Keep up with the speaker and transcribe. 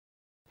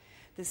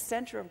the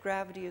center of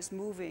gravity is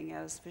moving,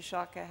 as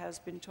Vishaka has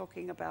been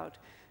talking about,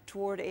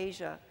 toward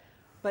Asia.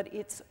 But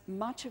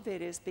much of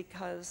it is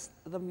because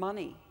the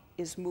money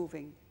is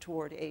moving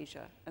toward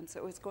Asia. And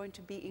so it's going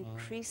to be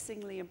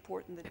increasingly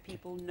important that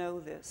people know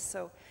this.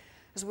 So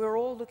as we're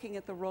all looking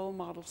at the role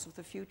models of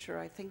the future,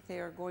 I think they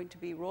are going to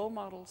be role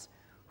models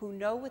who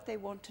know what they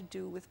want to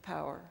do with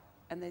power,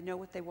 and they know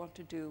what they want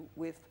to do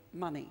with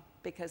money,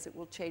 because it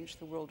will change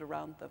the world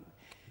around them.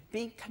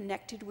 Being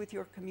connected with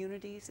your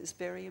communities is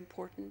very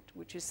important,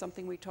 which is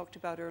something we talked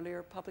about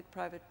earlier,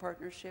 public-private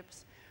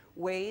partnerships,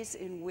 ways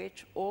in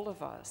which all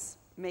of us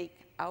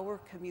make our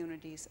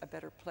communities a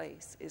better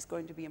place is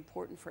going to be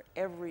important for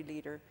every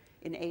leader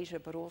in Asia,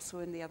 but also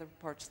in the other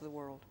parts of the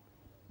world.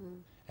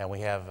 And we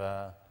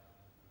have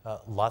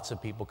lots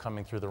of people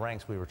coming through the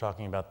ranks. We were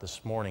talking about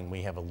this morning,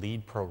 we have a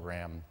lead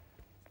program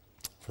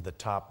for the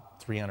top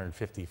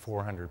 350,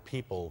 400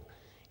 people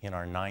in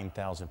our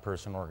 9,000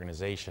 person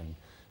organization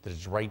that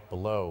is right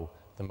below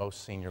the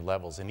most senior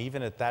levels. And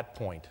even at that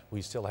point,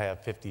 we still have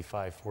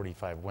 55,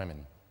 45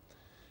 women.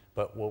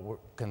 But what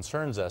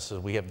concerns us is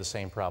we have the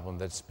same problem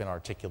that's been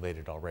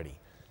articulated already.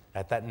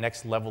 At that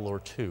next level or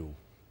two,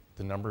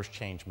 the numbers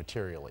change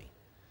materially.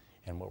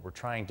 And what we're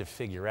trying to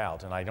figure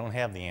out, and I don't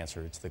have the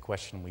answer, it's the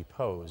question we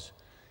pose,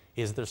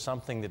 is there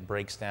something that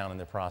breaks down in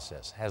the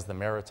process? Has the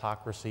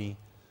meritocracy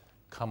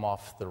come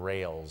off the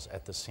rails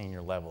at the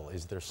senior level?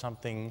 Is there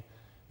something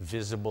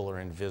visible or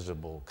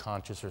invisible,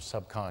 conscious or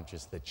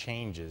subconscious, that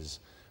changes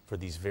for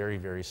these very,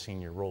 very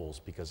senior roles?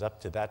 Because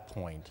up to that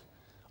point,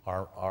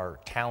 our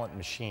talent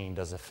machine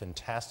does a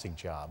fantastic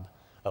job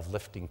of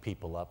lifting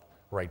people up,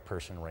 right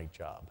person, right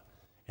job.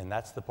 And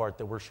that's the part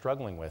that we're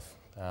struggling with.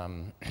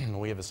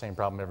 We have the same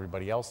problem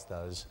everybody else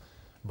does,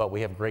 but we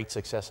have great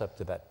success up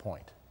to that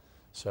point.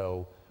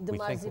 So the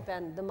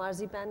marzipan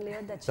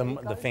layer that you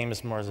the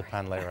famous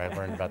marzipan layer I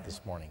learned about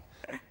this morning.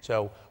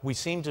 So we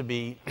seem to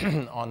be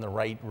on the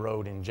right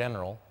road in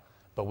general,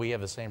 but we have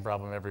the same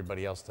problem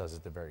everybody else does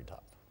at the very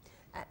top.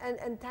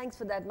 And thanks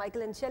for that,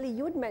 Michael. And Shelly,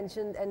 you had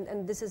mentioned,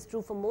 and this is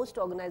true for most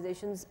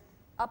organizations,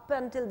 up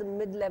until the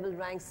mid-level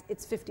ranks,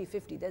 it's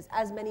 50-50. There's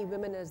as many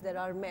women as there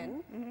are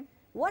men. Mm-hmm.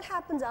 What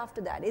happens after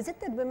that? Is it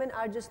that women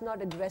are just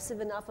not aggressive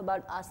enough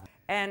about asking?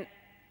 And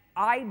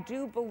I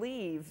do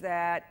believe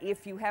that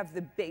if you have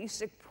the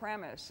basic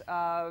premise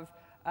of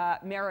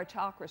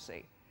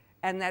meritocracy,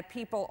 and that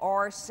people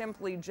are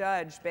simply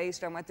judged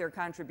based on what their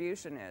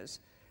contribution is,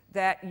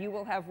 that you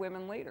will have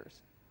women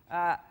leaders.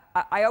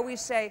 I always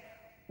say,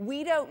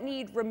 we don't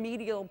need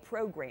remedial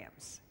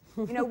programs.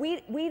 You know,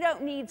 we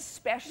don't need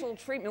special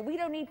treatment. We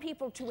don't need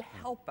people to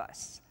help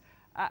us.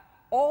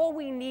 All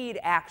we need,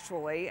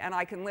 actually, and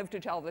I can live to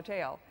tell the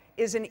tale,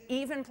 is an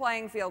even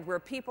playing field where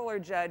people are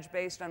judged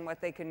based on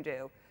what they can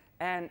do.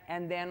 And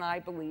then I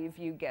believe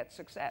you get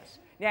success.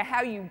 Now,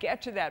 how you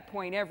get to that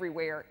point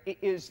everywhere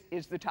is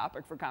the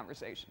topic for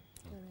conversation.